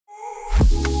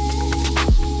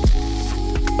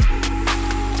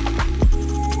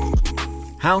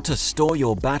How to store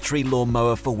your battery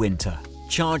lawnmower for winter,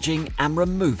 charging and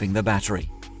removing the battery.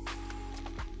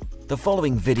 The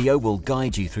following video will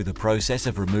guide you through the process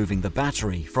of removing the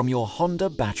battery from your Honda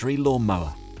battery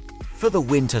lawnmower. For the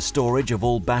winter storage of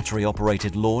all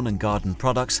battery-operated lawn and garden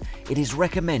products, it is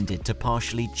recommended to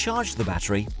partially charge the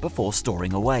battery before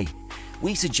storing away.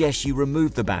 We suggest you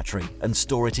remove the battery and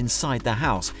store it inside the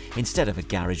house instead of a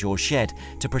garage or shed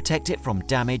to protect it from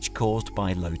damage caused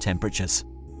by low temperatures.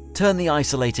 Turn the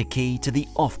isolator key to the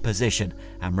off position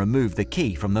and remove the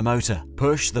key from the motor.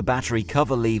 Push the battery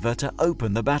cover lever to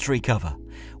open the battery cover.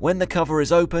 When the cover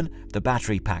is open, the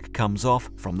battery pack comes off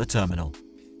from the terminal.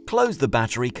 Close the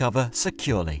battery cover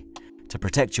securely. To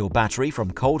protect your battery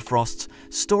from cold frosts,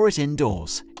 store it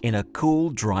indoors in a cool,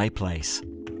 dry place.